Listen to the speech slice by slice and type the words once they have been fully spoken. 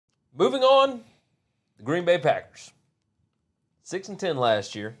Moving on, the Green Bay Packers. 6-10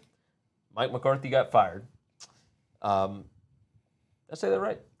 last year. Mike McCarthy got fired. Did I say that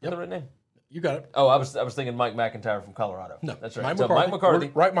right? Yep. The right name? You got it. Oh, I was thinking Mike McIntyre from Colorado. No, that's right. Mike So McCarthy. Mike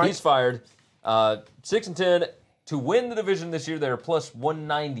McCarthy, Right, Mike. he's fired. 6-10 to win the division this year. They're plus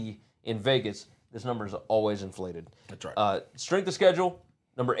 190 in Vegas. This number is always inflated. That's right. Strength of schedule,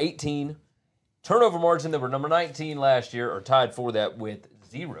 number 18. Turnover margin, they were number 19 last year, or tied for that with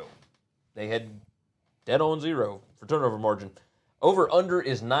 0. They had dead on 0 for turnover margin. Over under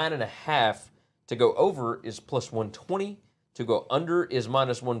is 9.5. To go over is plus 120. To go under is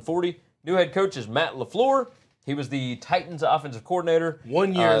minus 140. New head coach is Matt LaFleur. He was the Titans offensive coordinator.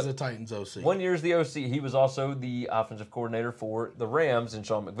 1 year as a Titans OC. 1 year as the OC. He was also the offensive coordinator for the Rams in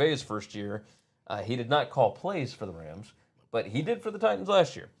Sean McVay's first year. He did not call plays for the Rams, but he did for the Titans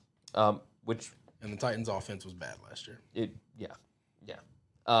last year. And the Titans' offense was bad last year.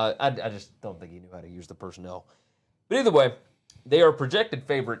 I just don't think he knew how to use the personnel. But either way, they are projected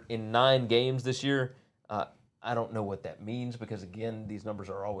favorite in 9 games this year. I don't know what that means because, again, these numbers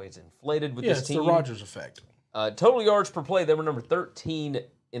are always inflated with this team. Yeah, it's the Rodgers effect. Total yards per play, they were number 13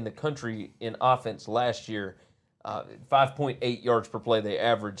 in the country in offense last year. 5.8 yards per play they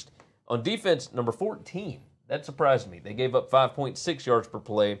averaged. On defense, number 14. That surprised me. They gave up 5.6 yards per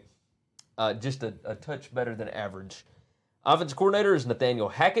play, just a touch better than average. Offensive coordinator is Nathaniel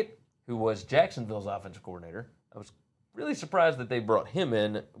Hackett, who was Jacksonville's offensive coordinator. I was really surprised that they brought him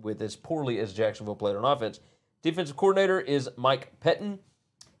in with as poorly as Jacksonville played on offense. Defensive coordinator is Mike Pettin.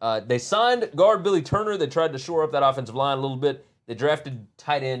 They signed guard Billy Turner. They tried to shore up that offensive line a little bit. They drafted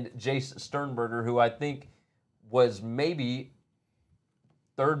tight end Jace Sternberger, who I think was maybe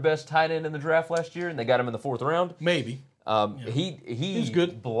third best tight end in the draft last year, and they got him in the 4th round. Maybe. He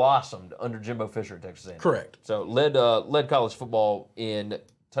good. Blossomed under Jimbo Fisher at Texas A&M. Correct. So led college football in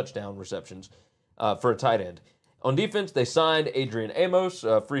touchdown receptions for a tight end. On defense, they signed Adrian Amos,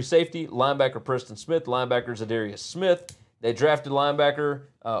 free safety, linebacker Preston Smith, linebacker Zadarius Smith. They drafted linebacker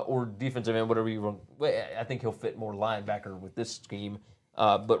or defensive end, whatever you want. I think he'll fit more linebacker with this scheme.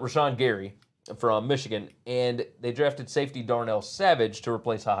 But Rashawn Gary from Michigan. And they drafted safety Darnell Savage to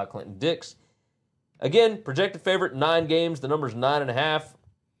replace HaHa Clinton Dix. Again, projected favorite, 9 games. The number's 9.5.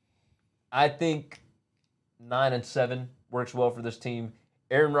 I think 9-7 works well for this team.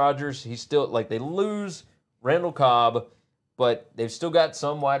 Aaron Rodgers, he's still, they lose Randall Cobb, but they've still got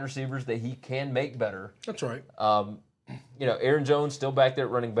some wide receivers that he can make better. That's right. Aaron Jones still back there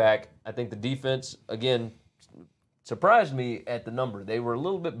at running back. I think the defense, again, surprised me at the number. They were a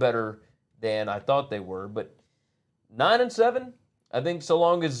little bit better than I thought they were, but 9-7, I think so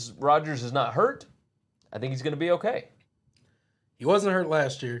long as Rodgers is not hurt, I think he's going to be okay. He wasn't hurt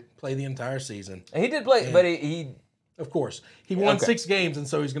last year, played the entire season. And he did play, but he of course. He won 6 games, and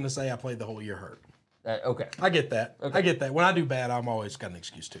so he's going to say, I played the whole year hurt. Okay. I get that. Okay. I get that. When I do bad, I'm always got an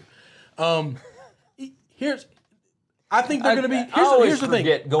excuse too. I think they're going to be. Here's the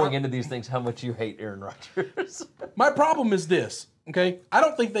thing. Going into these things how much you hate Aaron Rodgers. My problem is this. Okay, I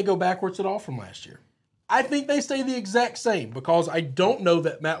don't think they go backwards at all from last year. I think they stay the exact same because I don't know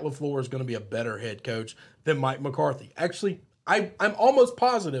that Matt LaFleur is going to be a better head coach than Mike McCarthy. Actually, I'm almost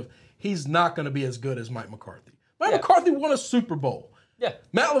positive he's not going to be as good as Mike McCarthy. Mike McCarthy won a Super Bowl. Yeah.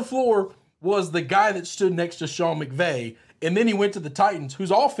 Matt LaFleur was the guy that stood next to Sean McVay, and then he went to the Titans,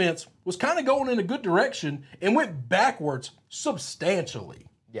 whose offense was kind of going in a good direction and went backwards substantially.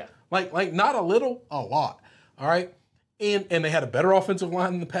 Yeah. Like not a little, a lot. All right? And they had a better offensive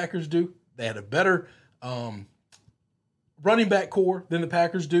line than the Packers do. They had a better running back core than the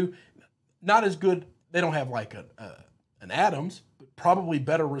Packers do. Not as good. They don't have like an Adams, but probably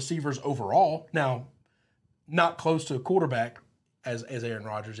better receivers overall. Now, not close to a quarterback as Aaron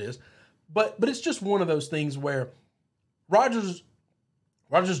Rodgers is. But it's just one of those things where Rodgers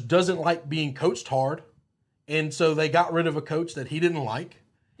doesn't like being coached hard, and so they got rid of a coach that he didn't like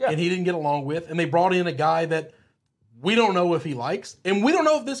and he didn't get along with, and they brought in a guy that we don't know if he likes, and we don't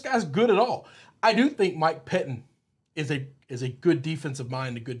know if this guy's good at all. I do think Mike Pettin is a good defensive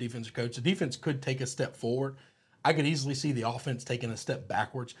mind, a good defensive coach. The defense could take a step forward. I could easily see the offense taking a step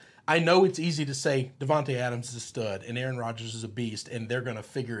backwards. I know it's easy to say Devontae Adams is a stud and Aaron Rodgers is a beast, and they're going to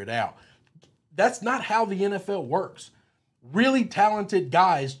figure it out. That's not how the NFL works. Really talented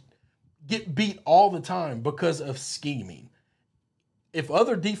guys get beat all the time because of scheming. If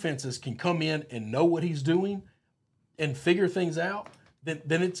other defenses can come in and know what he's doing and figure things out, then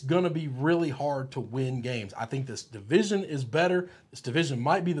it's going to be really hard to win games. I think this division is better. This division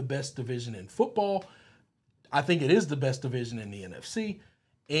might be the best division in football. I think it is the best division in the NFC.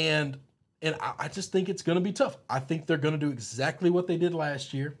 And And I just think it's going to be tough. I think they're going to do exactly what they did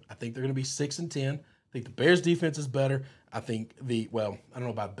last year. I think they're going to be 6-10. I think the Bears defense is better. I think I don't know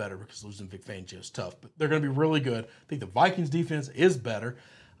about better because losing Vic Fangio is tough, but they're going to be really good. I think the Vikings defense is better.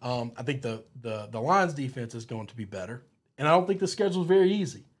 I think the Lions defense is going to be better. And I don't think the schedule is very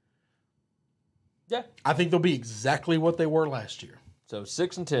easy. Yeah. I think they'll be exactly what they were last year. So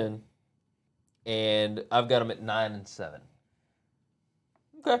 6-10, and I've got them at 9-7.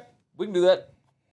 Okay, we can do that.